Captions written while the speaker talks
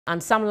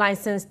And some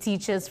licensed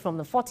teachers from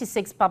the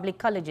 46 public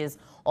colleges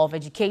of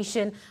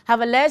education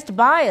have alleged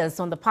bias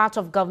on the part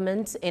of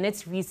government in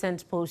its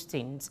recent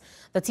postings.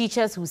 The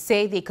teachers, who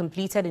say they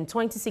completed in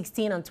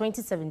 2016 and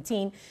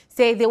 2017,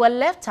 say they were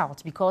left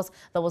out because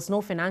there was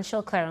no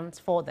financial clearance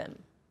for them.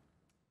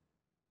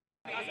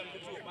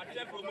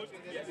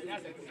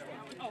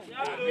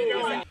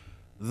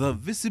 The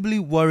visibly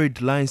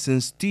worried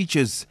licensed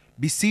teachers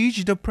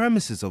besieged the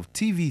premises of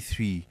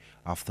TV3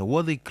 after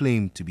what they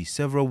claimed to be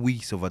several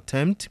weeks of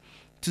attempt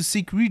to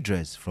seek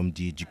redress from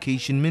the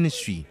Education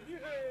Ministry.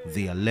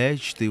 They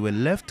alleged they were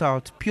left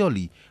out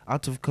purely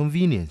out of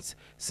convenience,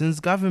 since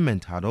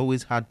government had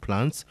always had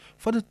plans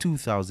for the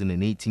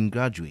 2018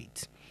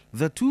 graduates.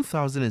 The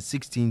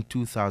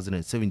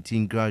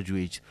 2016-2017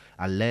 graduates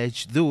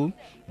alleged, though,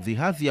 they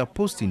had their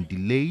posting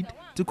delayed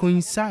to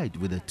coincide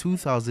with the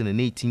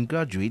 2018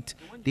 graduate,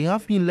 they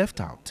have been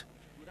left out.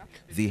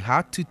 They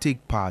had to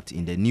take part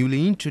in the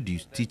newly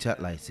introduced teacher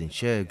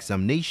licensure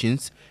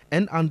examinations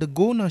and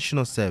undergo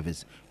national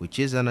service, which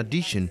is an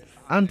addition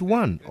and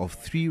one of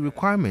 3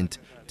 requirements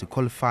to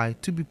qualify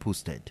to be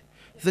posted.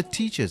 The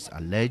teachers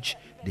allege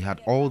they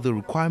had all the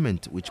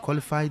requirements which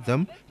qualified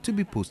them to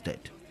be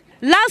posted.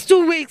 Last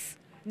 2 weeks,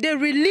 they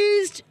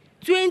released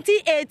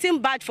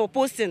 2018 badge for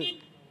posting.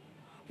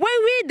 When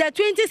we, the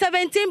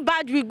 2017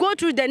 badge, we go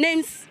through the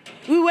names,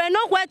 we were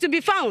nowhere to be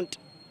found.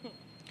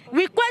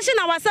 We questioned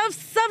ourselves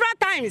several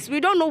times. We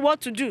don't know what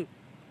to do.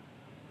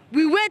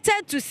 We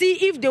waited to see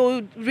if they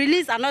would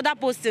release another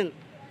posting.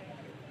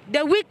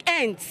 The week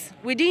ends,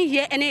 we didn't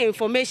hear any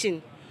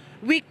information.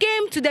 We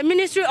came to the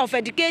Ministry of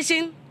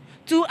Education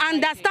to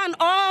understand,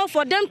 or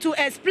for them to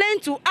explain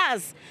to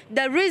us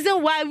the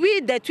reason why we,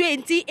 the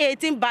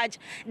 2018 badge,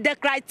 the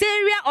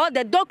criteria or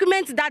the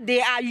documents that they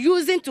are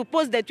using to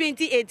post the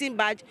 2018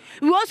 badge.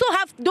 We also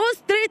have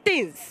those 3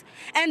 things.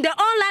 And the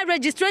online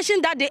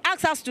registration that they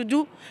asked us to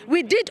do,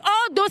 we did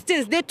all those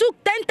things. They took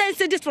 10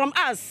 CDs from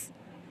us.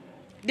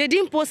 They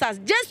didn't post us,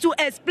 just to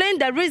explain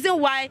the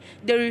reason why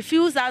they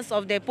refused us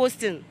of the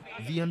posting.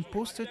 The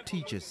unposted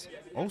teachers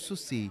also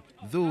say,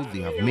 though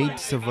they have made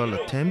several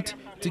attempts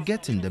to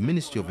get in the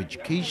Ministry of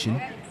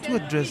Education to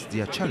address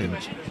their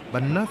challenge,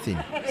 but nothing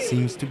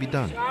seems to be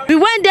done. We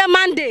went there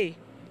Monday,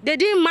 they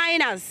didn't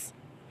mind us.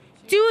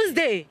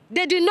 Tuesday,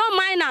 they did not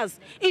mind us.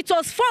 It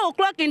was 4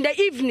 o'clock in the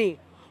evening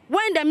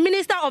when the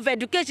Minister of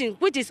Education,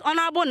 which is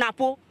Honorable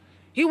Napo,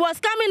 he was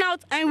coming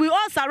out and we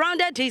all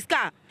surrounded his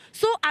car.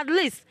 So at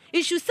least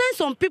he should send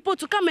some people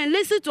to come and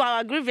listen to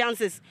our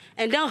grievances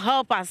and then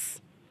help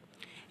us.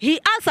 He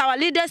asked our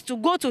leaders to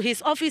go to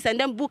his office and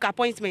then book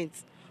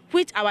appointments,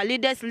 which our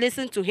leaders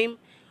listened to him,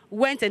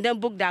 went and then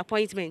booked the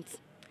appointments.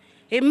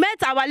 He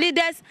met our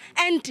leaders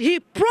and he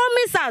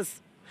promised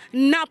us,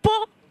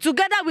 Napo,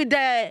 together with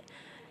the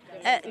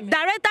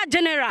Director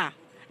General,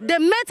 they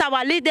met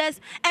our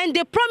leaders and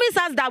they promised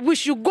us that we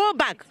should go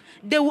back.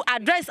 They will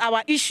address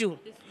our issue.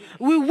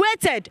 We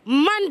waited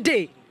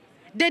Monday.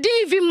 They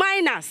didn't even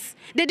mind us.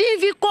 They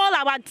didn't even call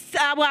our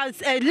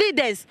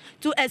leaders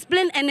to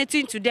explain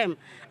anything to them,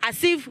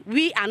 as if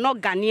we are not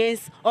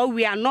Ghanaians or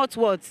we are not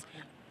what?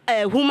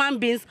 Human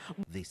beings.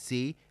 They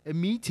say a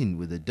meeting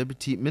with the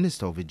Deputy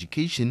Minister of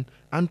Education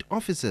and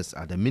officers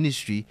at the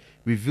ministry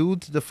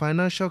revealed the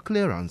financial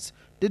clearance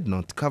did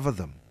not cover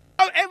them.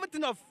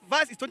 Everything of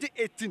us is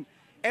 2018,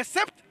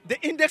 except the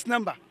index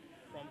number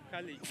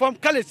from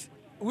college.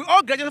 We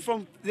all graduated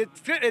from the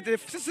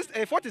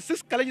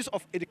 46 colleges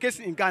of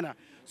education in Ghana.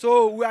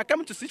 So we are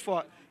coming to seek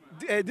for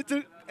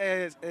detailed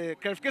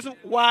clarification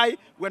why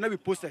we are not be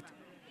posted.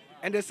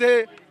 And they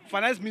say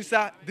finance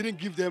minister didn't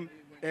give them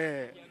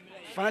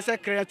financial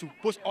clearance to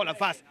post all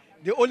of us.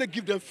 They only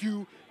give them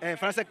few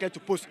financial clearance to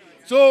post.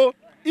 So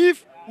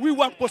if we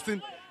want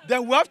posting,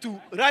 then we have to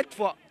write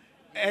for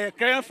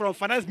clearance from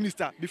finance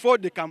minister before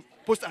they can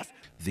post us.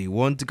 They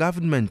want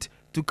government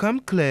to come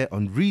clear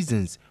on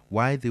reasons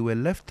why they were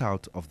left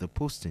out of the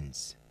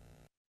postings.